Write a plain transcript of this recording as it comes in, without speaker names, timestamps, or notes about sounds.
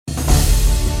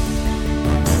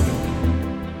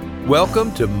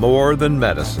Welcome to More Than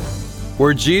Medicine,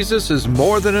 where Jesus is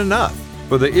more than enough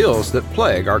for the ills that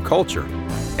plague our culture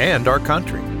and our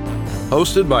country.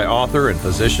 Hosted by author and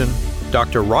physician,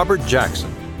 Dr. Robert Jackson.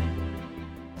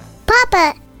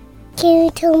 Papa, can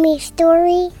you tell me a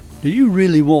story? Do you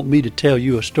really want me to tell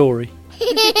you a story?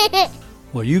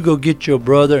 Well, you go get your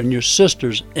brother and your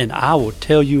sisters, and I will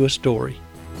tell you a story.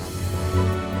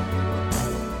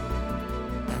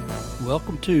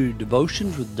 Welcome to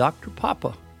Devotions with Dr.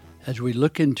 Papa, as we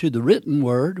look into the written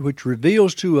Word, which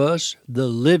reveals to us the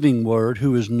living Word,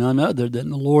 who is none other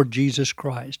than the Lord Jesus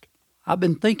Christ. I've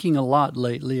been thinking a lot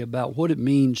lately about what it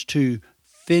means to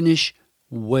finish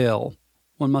well.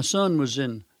 When my son was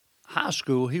in high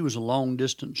school, he was a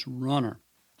long-distance runner,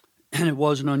 and it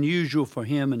wasn't unusual for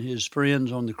him and his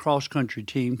friends on the cross-country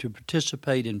team to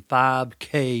participate in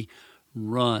 5K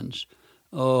runs.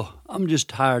 Oh, I'm just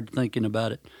tired thinking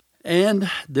about it.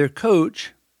 And their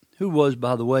coach, who was,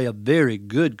 by the way, a very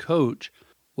good coach,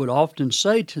 would often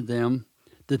say to them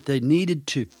that they needed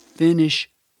to finish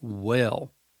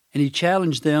well. And he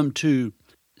challenged them to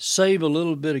save a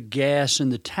little bit of gas in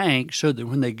the tank so that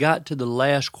when they got to the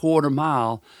last quarter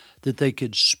mile, that they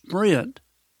could sprint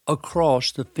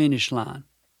across the finish line.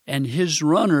 And his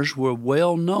runners were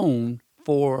well known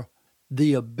for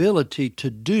the ability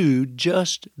to do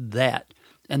just that.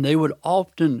 And they would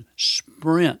often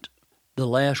sprint the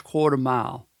last quarter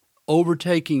mile,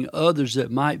 overtaking others that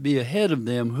might be ahead of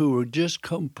them who were just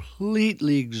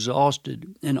completely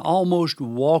exhausted and almost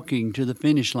walking to the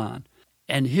finish line.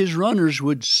 And his runners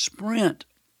would sprint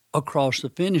across the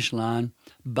finish line,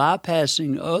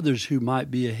 bypassing others who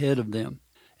might be ahead of them.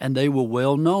 And they were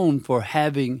well known for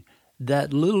having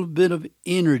that little bit of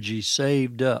energy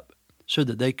saved up so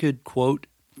that they could, quote,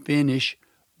 finish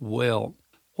well.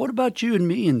 What about you and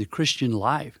me in the Christian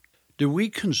life? Do we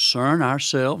concern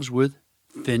ourselves with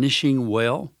finishing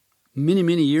well?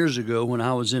 Many years ago, when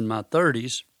I was in my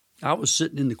 30s, I was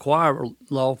sitting in the choir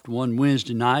loft one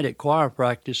Wednesday night at choir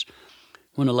practice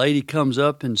when a lady comes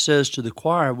up and says to the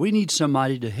choir, "We need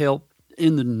somebody to help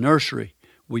in the nursery.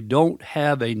 We don't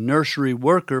have a nursery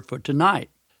worker for tonight."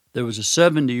 There was a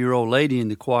 70-year-old lady in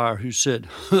the choir who said,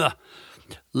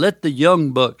 "Let the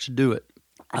young bucks do it."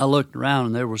 I looked around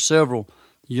and there were several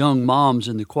young moms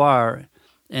in the choir,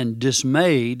 and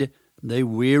dismayed, they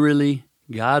wearily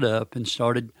got up and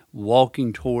started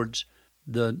walking towards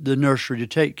the nursery to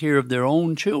take care of their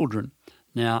own children.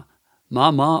 Now,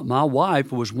 my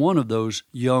wife was one of those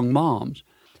young moms,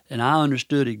 and I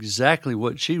understood exactly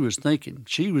what she was thinking.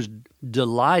 She was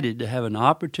delighted to have an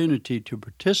opportunity to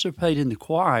participate in the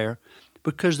choir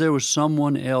because there was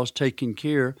someone else taking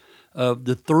care of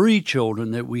the 3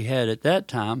 children that we had at that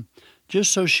time,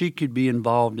 just so she could be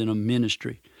involved in a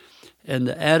ministry. And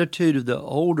the attitude of the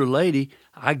older lady,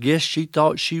 I guess she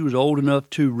thought she was old enough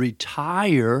to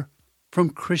retire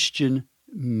from Christian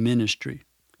ministry.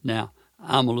 Now,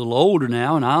 I'm a little older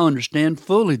now, and I understand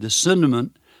fully the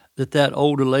sentiment that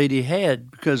older lady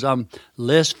had because I'm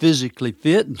less physically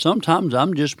fit, and sometimes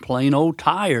I'm just plain old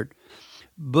tired.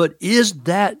 But is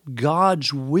that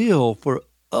God's will for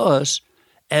us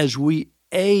as we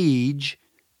age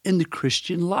in the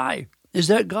Christian life? Is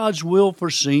that God's will for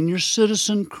senior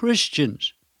citizen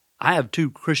Christians? I have 2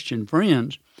 Christian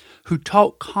friends who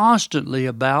talk constantly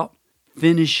about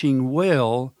finishing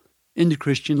well in the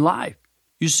Christian life.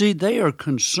 You see, they are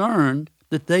concerned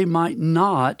that they might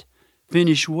not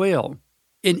finish well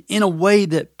in a way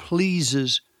that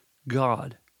pleases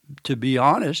God. To be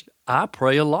honest, I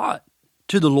pray a lot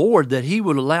to the Lord that He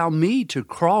would allow me to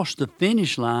cross the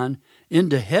finish line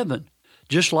into heaven,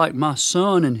 just like my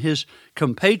son and his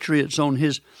compatriots on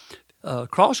his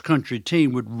cross-country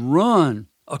team would run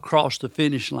across the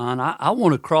finish line. I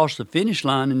want to cross the finish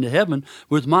line into heaven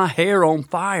with my hair on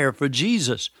fire for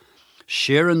Jesus,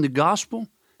 sharing the gospel,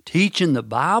 teaching the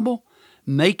Bible,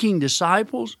 making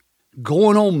disciples,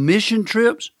 going on mission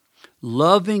trips,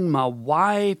 loving my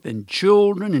wife and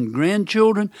children and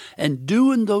grandchildren, and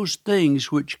doing those things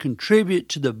which contribute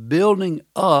to the building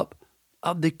up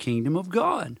of the kingdom of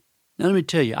God. Now, let me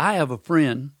tell you, I have a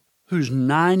friend who's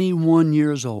 91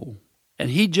 years old,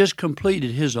 and he just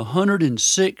completed his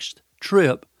 106th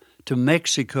trip to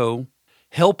Mexico,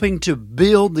 helping to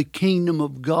build the kingdom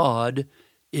of God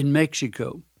in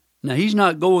Mexico. Now, he's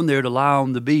not going there to lie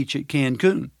on the beach at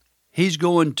Cancun. He's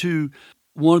going to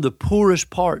one of the poorest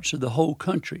parts of the whole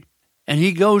country, and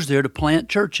he goes there to plant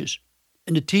churches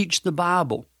and to teach the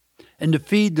Bible and to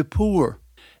feed the poor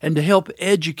and to help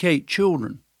educate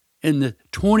children. In the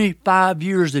 25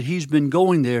 years that he's been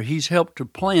going there, he's helped to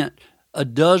plant a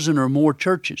dozen or more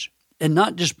churches. And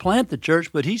not just plant the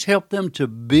church, but he's helped them to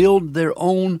build their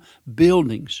own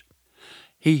buildings.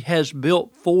 He has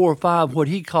built 4 or 5 what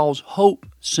he calls hope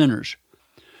centers,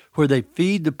 where they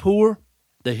feed the poor,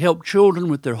 they help children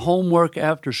with their homework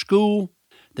after school,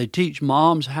 they teach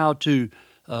moms how to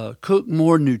cook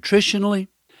more nutritionally,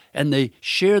 and they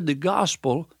shared the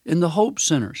gospel in the hope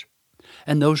centers.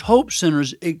 And those hope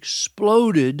centers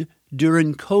exploded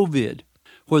during COVID,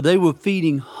 where they were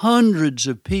feeding hundreds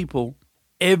of people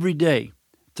every day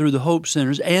through the hope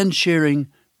centers and sharing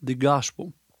the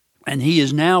gospel. And he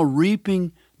is now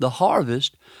reaping the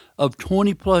harvest of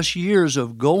 20 plus years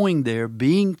of going there,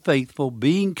 being faithful,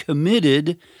 being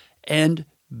committed, and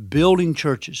building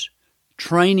churches,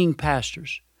 training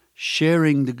pastors,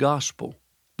 sharing the gospel.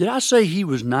 Did I say he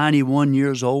was 91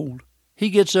 years old? He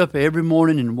gets up every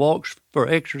morning and walks for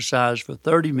exercise for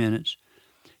 30 minutes.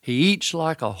 He eats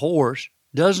like a horse,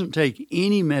 doesn't take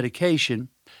any medication.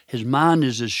 His mind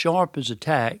is as sharp as a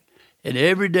tack. And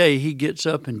every day he gets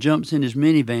up and jumps in his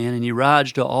minivan and he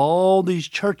rides to all these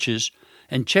churches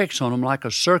and checks on them like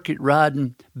a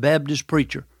circuit-riding Baptist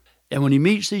preacher. And when he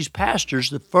meets these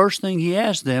pastors, the first thing he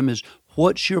asks them is,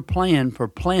 what's your plan for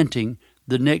planting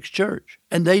the next church?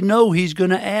 And they know he's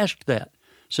going to ask that.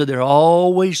 So they're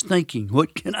always thinking,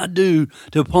 what can I do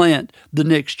to plant the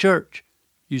next church?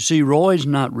 You see, Roy's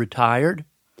not retired.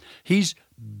 He's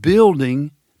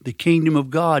building the kingdom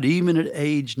of God, even at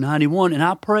age 91. And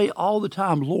I pray all the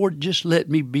time, Lord, just let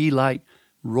me be like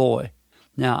Roy.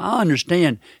 Now, I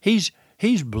understand he's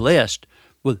blessed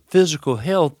with physical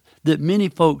health that many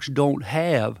folks don't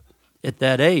have at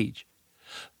that age.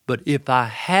 But if I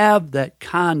have that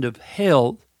kind of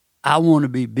health, I want to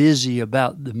be busy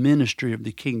about the ministry of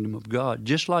the kingdom of God,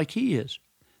 just like he is.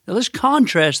 Now, let's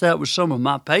contrast that with some of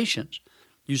my patients.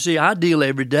 You see, I deal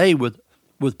every day with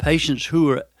patients who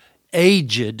are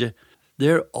aged.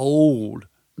 They're old.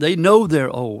 They know they're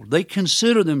old. They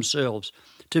consider themselves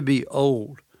to be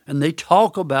old. And they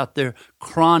talk about their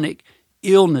chronic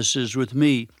illnesses with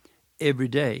me every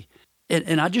day.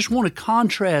 And I just want to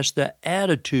contrast the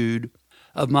attitude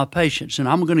of my patients. And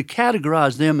I'm going to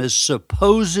categorize them as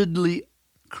supposedly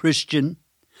Christian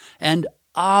and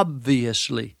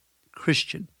obviously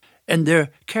Christian. And their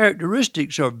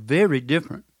characteristics are very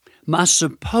different. My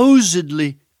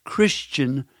supposedly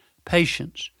Christian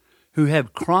patients who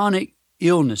have chronic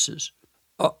illnesses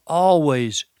are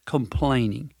always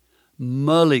complaining,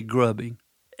 mully-grubbing,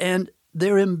 and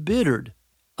they're embittered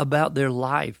about their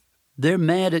life. They're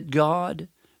mad at God.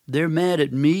 They're mad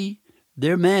at me.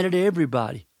 They're mad at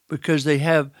everybody because they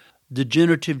have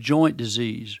degenerative joint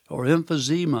disease or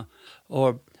emphysema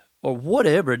or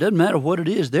whatever. It doesn't matter what it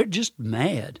is. They're just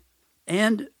mad,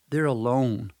 and they're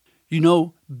alone. You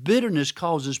know, bitterness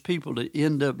causes people to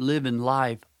end up living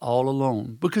life all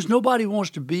alone because nobody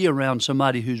wants to be around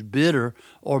somebody who's bitter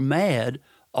or mad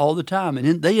all the time.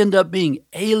 And they end up being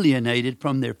alienated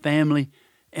from their family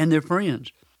and their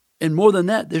friends. And more than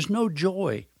that, there's no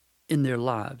joy in their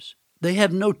lives. They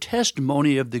have no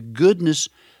testimony of the goodness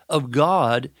of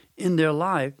God in their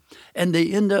life, and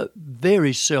they end up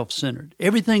very self-centered.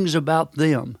 Everything's about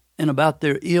them and about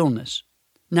their illness.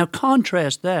 Now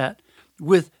contrast that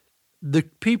with the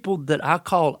people that I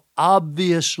call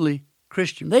obviously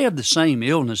Christian. They have the same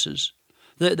illnesses.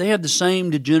 They have the same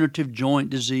degenerative joint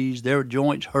disease. Their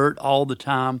joints hurt all the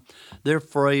time. They're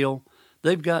frail.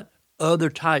 They've got other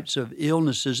types of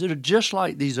illnesses that are just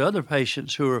like these other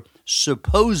patients who are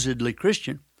supposedly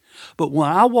Christian. But when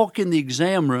I walk in the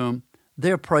exam room,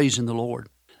 they're praising the Lord.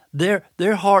 Their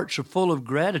hearts are full of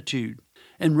gratitude.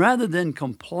 And rather than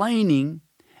complaining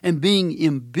and being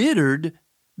embittered,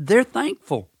 they're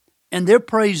thankful and they're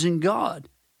praising God.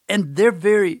 And they're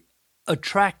very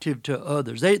attractive to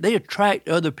others. They attract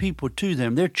other people to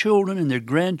them, their children and their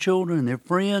grandchildren and their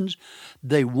friends.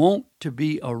 They want to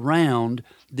be around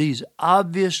these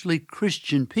obviously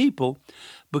Christian people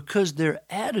because their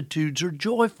attitudes are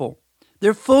joyful.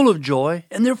 They're full of joy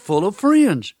and they're full of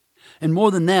friends. And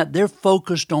more than that, they're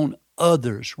focused on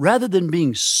others. Rather than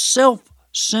being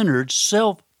self-centered,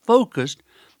 self-focused,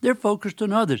 they're focused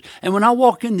on others. And when I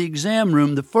walk in the exam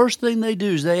room, the first thing they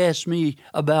do is they ask me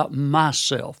about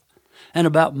myself and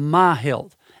about my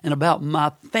health and about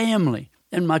my family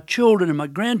and my children and my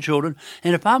grandchildren.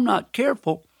 And if I'm not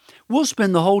careful, we'll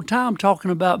spend the whole time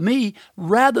talking about me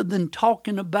rather than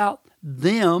talking about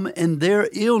them and their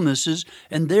illnesses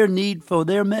and their need for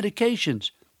their medications.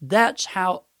 That's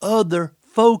how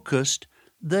other-focused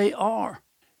they are.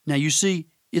 Now, you see,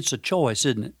 it's a choice,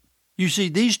 isn't it? You see,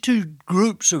 these two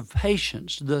groups of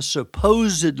patients, the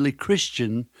supposedly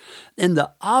Christian and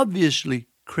the obviously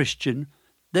Christian,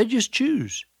 they just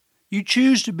choose. You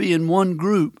choose to be in one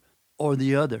group or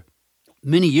the other.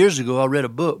 Many years ago, I read a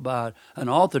book by an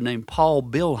author named Paul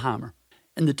Billheimer.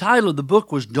 And the title of the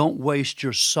book was Don't Waste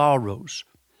Your Sorrows.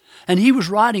 And he was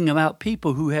writing about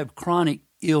people who have chronic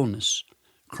illness,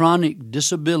 chronic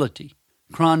disability,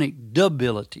 chronic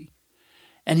debility.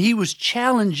 And he was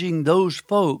challenging those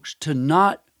folks to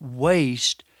not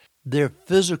waste their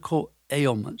physical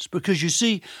ailments. Because you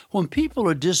see, when people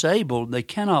are disabled, they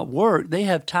cannot work, they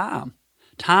have time.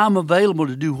 Time available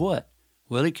to do what?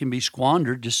 Well, it can be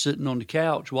squandered just sitting on the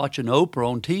couch watching Oprah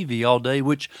on TV all day,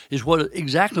 which is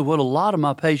exactly what a lot of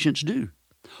my patients do.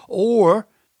 Or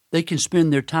they can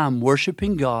spend their time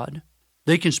worshiping God.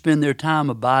 They can spend their time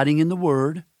abiding in the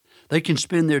Word. They can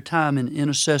spend their time in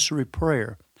intercessory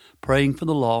prayer, praying for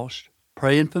the lost,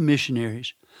 praying for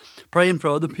missionaries, praying for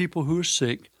other people who are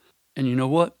sick. And you know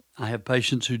what? I have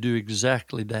patients who do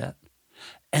exactly that.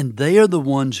 And they are the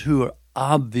ones who are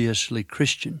obviously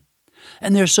Christian.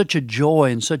 And there's such a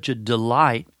joy and such a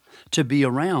delight to be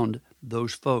around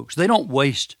those folks. They don't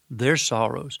waste their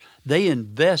sorrows. They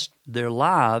invest their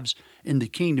lives in the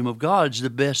kingdom of God as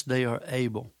the best they are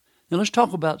able. Now let's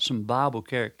talk about some Bible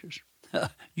characters.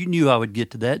 You knew I would get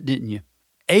to that, didn't you?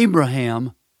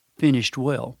 Abraham finished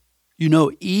well. You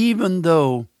know, even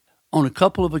though on a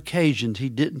couple of occasions he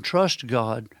didn't trust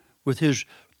God with his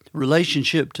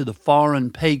relationship to the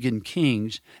foreign pagan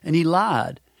kings, and he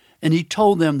lied, and he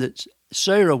told them that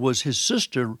Sarah was his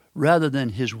sister rather than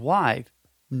his wife.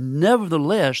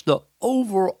 Nevertheless, the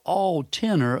overall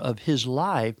tenor of his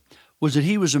life was that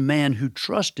he was a man who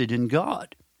trusted in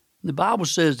God. The Bible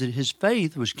says that his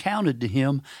faith was counted to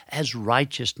him as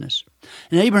righteousness.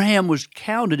 And Abraham was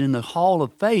counted in the hall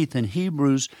of faith in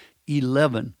Hebrews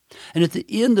 11. And at the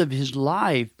end of his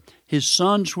life, his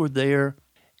sons were there,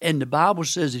 and the Bible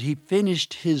says that he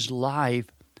finished his life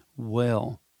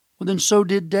well. Well, then so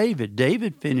did David.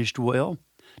 David finished well.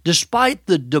 Despite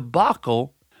the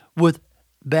debacle with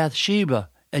Bathsheba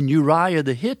and Uriah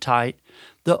the Hittite,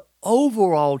 the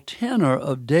overall tenor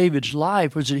of David's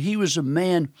life was that he was a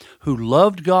man who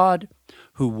loved God,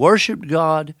 who worshiped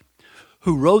God,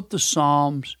 who wrote the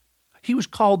Psalms. He was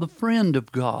called the friend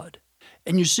of God.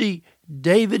 And you see,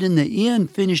 David in the end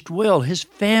finished well. His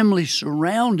family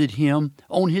surrounded him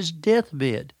on his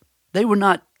deathbed. They were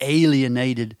not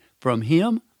alienated from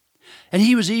him. And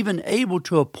he was even able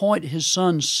to appoint his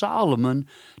son Solomon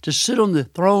to sit on the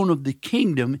throne of the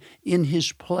kingdom in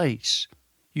his place.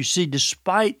 You see,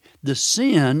 despite the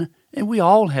sin, and we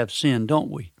all have sin, don't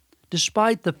we?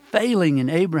 Despite the failing in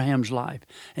Abraham's life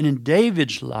and in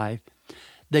David's life,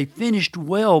 they finished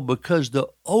well because the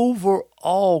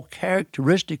overall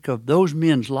characteristic of those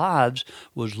men's lives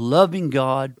was loving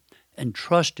God and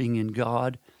trusting in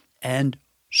God and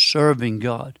serving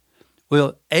God.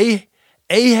 Well,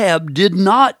 Ahab did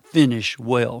not finish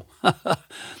well.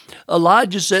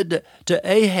 Elijah said to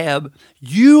Ahab,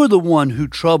 "You are the one who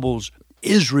troubles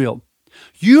Israel.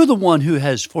 You're the one who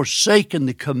has forsaken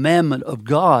the commandment of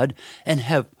God and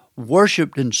have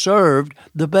worshipped and served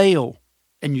the Baal."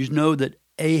 And you know that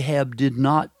Ahab did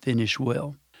not finish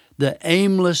well. The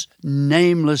aimless,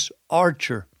 nameless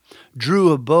archer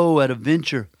drew a bow at a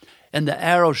venture, and the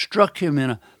arrow struck him in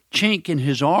a chink in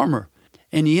his armor.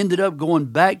 And he ended up going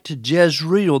back to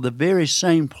Jezreel, the very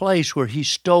same place where he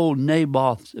stole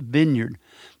Naboth's vineyard.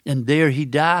 And there he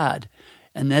died.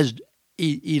 And as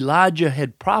Elijah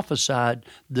had prophesied,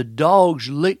 the dogs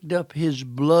licked up his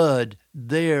blood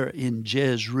there in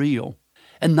Jezreel.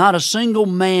 And not a single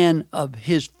man of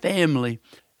his family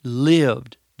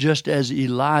lived, just as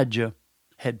Elijah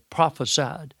had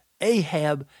prophesied.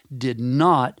 Ahab did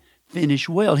not finish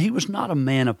well. He was not a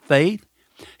man of faith.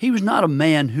 He was not a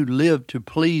man who lived to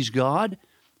please God,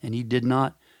 and he did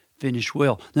not finish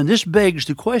well. Now this begs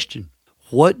the question,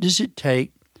 what does it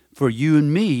take for you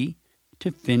and me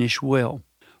to finish well?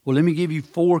 Well, let me give you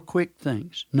 4 quick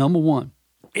things. Number 1,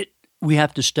 we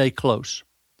have to stay close.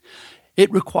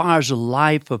 It requires a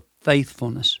life of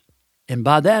faithfulness, and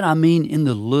by that I mean in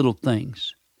the little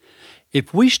things.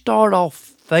 If we start off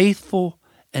faithful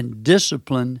and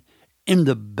disciplined in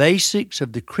the basics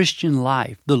of the Christian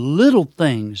life, the little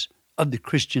things of the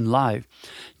Christian life,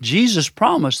 Jesus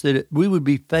promised that we would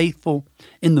be faithful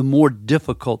in the more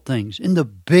difficult things, in the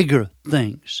bigger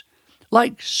things,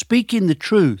 like speaking the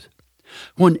truth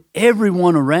when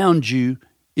everyone around you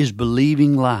is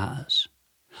believing lies,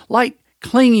 like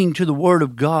clinging to the Word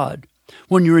of God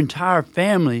when your entire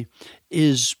family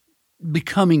is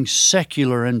becoming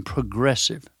secular and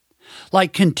progressive,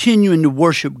 like continuing to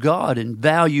worship God and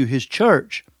value His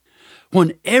church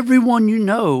when everyone you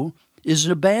know is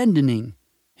abandoning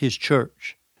His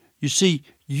church. You see,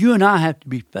 you and I have to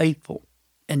be faithful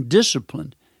and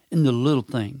disciplined in the little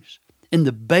things, in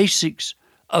the basics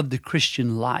of the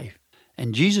Christian life.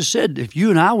 And Jesus said, if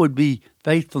you and I would be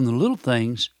faithful in the little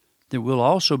things, then we'll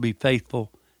also be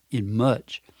faithful in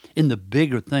much, in the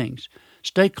bigger things.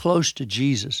 Stay close to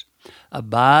Jesus.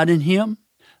 Abide in Him.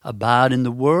 Abide in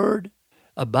the Word.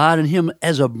 Abide in Him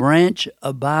as a branch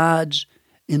abides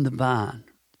in the vine.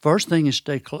 First thing is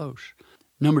stay close.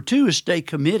 Number 2 is stay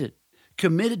committed.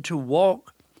 Committed to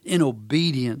walk in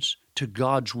obedience to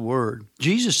God's Word.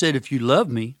 Jesus said, if you love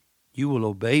me, you will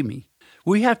obey me.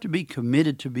 We have to be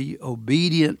committed to be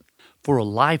obedient for a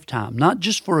lifetime, not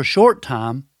just for a short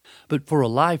time, but for a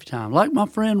lifetime. Like my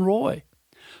friend Roy,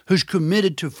 who's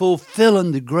committed to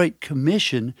fulfilling the Great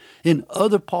Commission in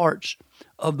other parts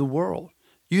of the world.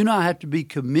 You and I have to be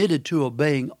committed to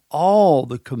obeying all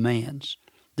the commands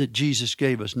that Jesus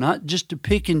gave us, not just to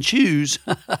pick and choose,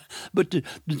 but to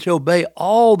obey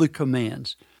all the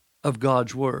commands of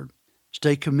God's Word.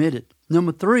 Stay committed.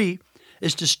 Number 3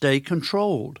 is to stay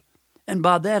controlled. And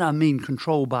by that I mean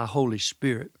controlled by Holy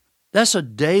Spirit. That's a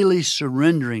daily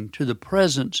surrendering to the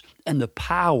presence and the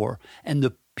power and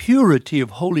the purity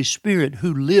of Holy Spirit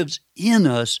who lives in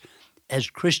us as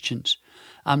Christians.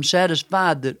 I'm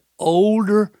satisfied that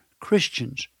older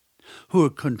Christians who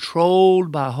are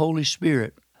controlled by Holy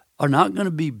Spirit are not going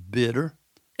to be bitter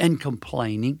and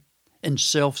complaining and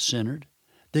self-centered.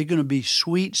 They're going to be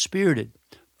sweet-spirited,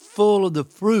 full of the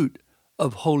fruit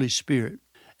of Holy Spirit,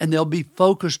 and they'll be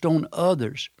focused on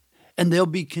others, and they'll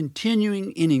be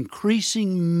continuing in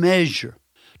increasing measure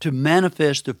to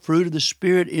manifest the fruit of the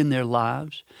Spirit in their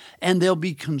lives, and they'll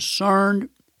be concerned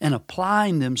and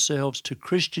applying themselves to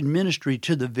Christian ministry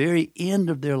to the very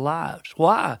end of their lives.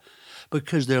 Why?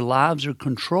 Because their lives are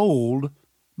controlled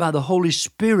by the Holy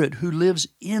Spirit who lives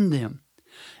in them.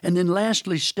 And then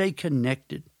lastly, stay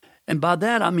connected. And by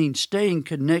that I mean staying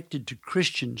connected to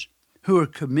Christians who are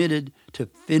committed to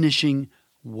finishing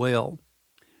well.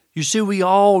 You see, we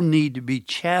all need to be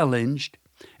challenged,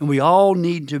 and we all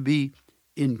need to be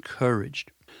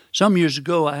encouraged. Some years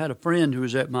ago, I had a friend who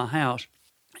was at my house,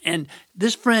 and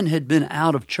this friend had been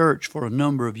out of church for a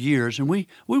number of years, and we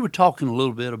were talking a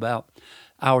little bit about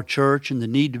our church and the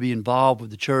need to be involved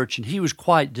with the church, and he was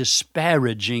quite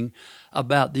disparaging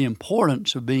about the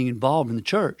importance of being involved in the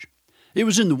church. It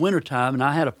was in the wintertime, and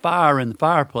I had a fire in the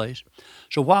fireplace.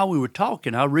 So while we were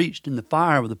talking, I reached in the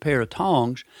fire with a pair of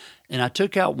tongs, and I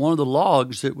took out one of the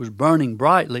logs that was burning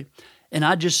brightly, and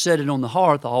I just set it on the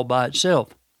hearth all by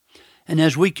itself. And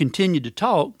as we continued to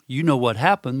talk, you know what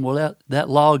happened. Well, that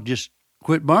log just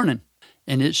quit burning,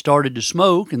 and it started to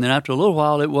smoke, and then after a little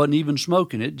while, it wasn't even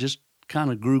smoking. It just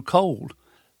kind of grew cold.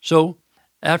 So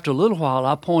after a little while,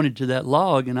 I pointed to that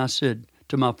log, and I said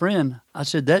to my friend, I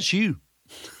said, "That's you."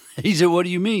 He said, "What do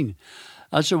you mean?"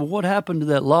 I said, "Well, what happened to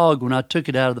that log when I took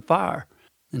it out of the fire?"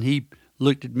 And he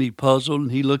looked at me puzzled,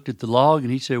 and he looked at the log,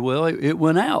 and he said, "Well, it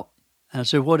went out." And I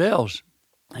said, "What else?"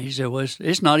 And he said, "Well,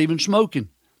 it's not even smoking."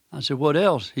 I said, "What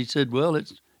else?" He said, "Well,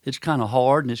 it's kind of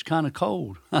hard and it's kind of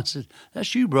cold." I said,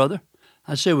 "That's you, brother."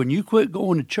 I said, "When you quit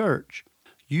going to church,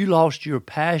 you lost your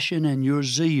passion and your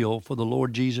zeal for the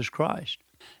Lord Jesus Christ."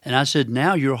 And I said,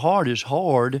 "Now your heart is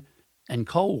hard and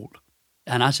cold."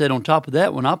 And I said, on top of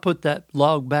that, when I put that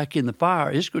log back in the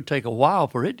fire, it's going to take a while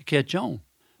for it to catch on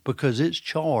because it's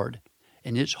charred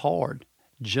and it's hard,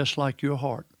 just like your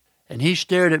heart. And he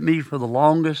stared at me for the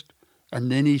longest,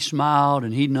 and then he smiled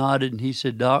and he nodded and he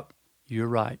said, "Doc, you're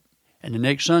right." And the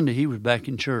next Sunday, he was back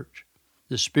in church.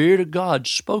 The Spirit of God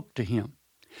spoke to him.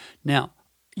 Now,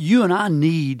 you and I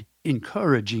need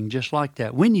encouraging just like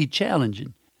that. We need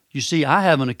challenging. You see, I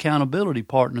have an accountability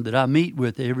partner that I meet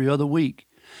with every other week.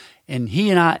 And he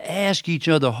and I ask each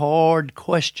other hard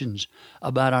questions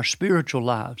about our spiritual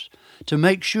lives to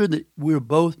make sure that we're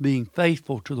both being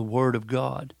faithful to the Word of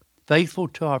God, faithful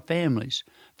to our families,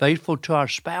 faithful to our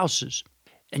spouses.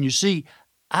 And you see,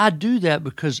 I do that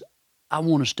because I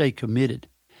want to stay committed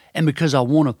and because I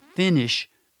want to finish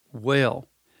well.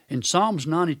 In Psalms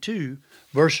 92,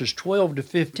 verses 12 to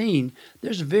 15,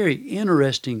 there's a very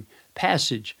interesting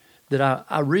passage that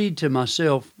I read to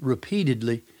myself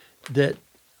repeatedly that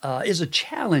is a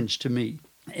challenge to me.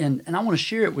 And I want to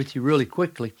share it with you really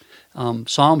quickly.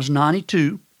 Psalms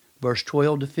 92, verse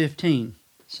 12 to 15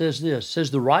 says this,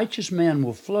 says, "The righteous man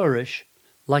will flourish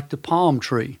like the palm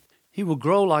tree. He will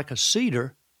grow like a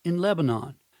cedar in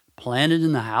Lebanon, planted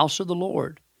in the house of the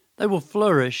Lord. They will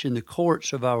flourish in the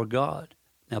courts of our God."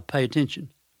 Now pay attention.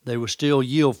 "They will still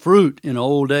yield fruit in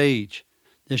old age.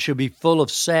 They shall be full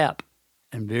of sap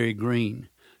and very green,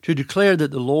 to declare that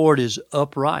the Lord is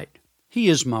upright. He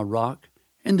is my rock,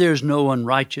 and there is no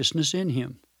unrighteousness in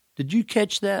him." Did you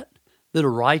catch that? That a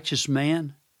righteous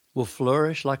man will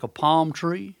flourish like a palm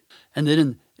tree, and that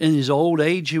in his old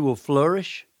age he will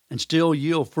flourish and still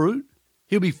yield fruit?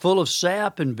 He'll be full of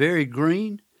sap and very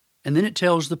green. And then it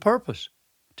tells the purpose,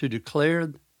 to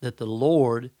declare that the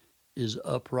Lord is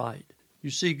upright. You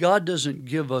see, God doesn't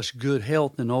give us good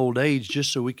health in old age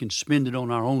just so we can spend it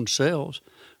on our own selves,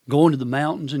 going to the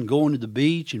mountains and going to the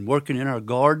beach and working in our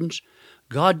gardens.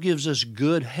 God gives us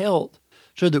good health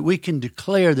so that we can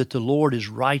declare that the Lord is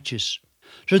righteous,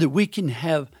 so that we can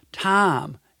have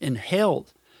time and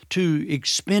health to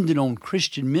expend it on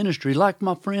Christian ministry, like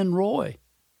my friend Roy.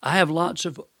 I have lots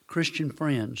of Christian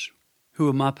friends who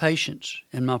are my patients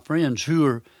and my friends who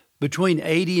are between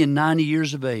 80 and 90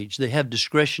 years of age. They have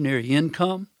discretionary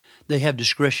income, they have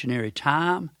discretionary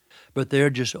time, but they're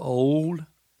just old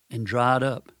and dried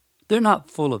up. They're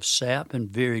not full of sap and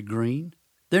very green.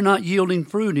 They're not yielding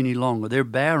fruit any longer. They're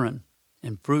barren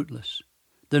and fruitless.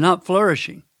 They're not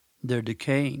flourishing. They're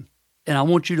decaying. And I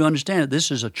want you to understand that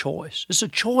this is a choice. It's a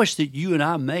choice that you and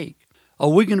I make. Are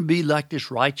we going to be like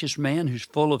this righteous man who's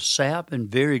full of sap and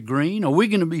very green? Are we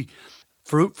going to be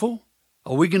fruitful?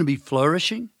 Are we going to be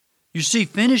flourishing? You see,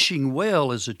 finishing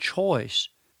well is a choice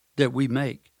that we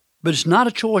make. But it's not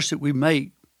a choice that we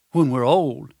make when we're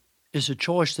old. It's a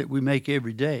choice that we make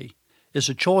every day. It's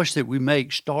a choice that we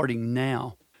make starting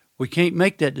now. We can't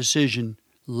make that decision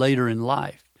later in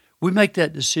life. We make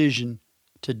that decision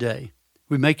today.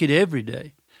 We make it every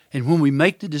day. And when we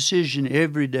make the decision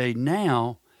every day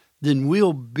now, then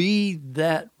we'll be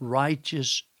that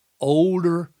righteous,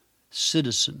 older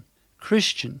citizen,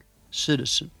 Christian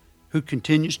citizen, who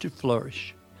continues to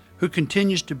flourish, who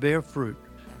continues to bear fruit,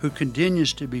 who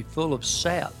continues to be full of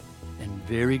sap and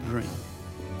very green.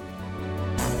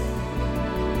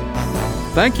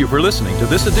 Thank you for listening to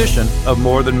this edition of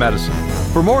More Than Medicine.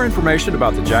 For more information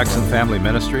about the Jackson Family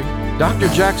Ministry, Dr.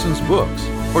 Jackson's books,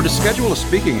 or to schedule a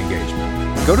speaking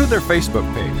engagement, go to their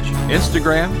Facebook page,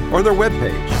 Instagram, or their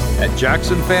webpage at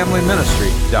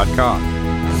jacksonfamilyministry.com.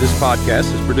 This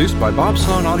podcast is produced by Bob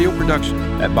Sloan Audio Production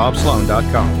at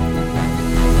bobsloan.com.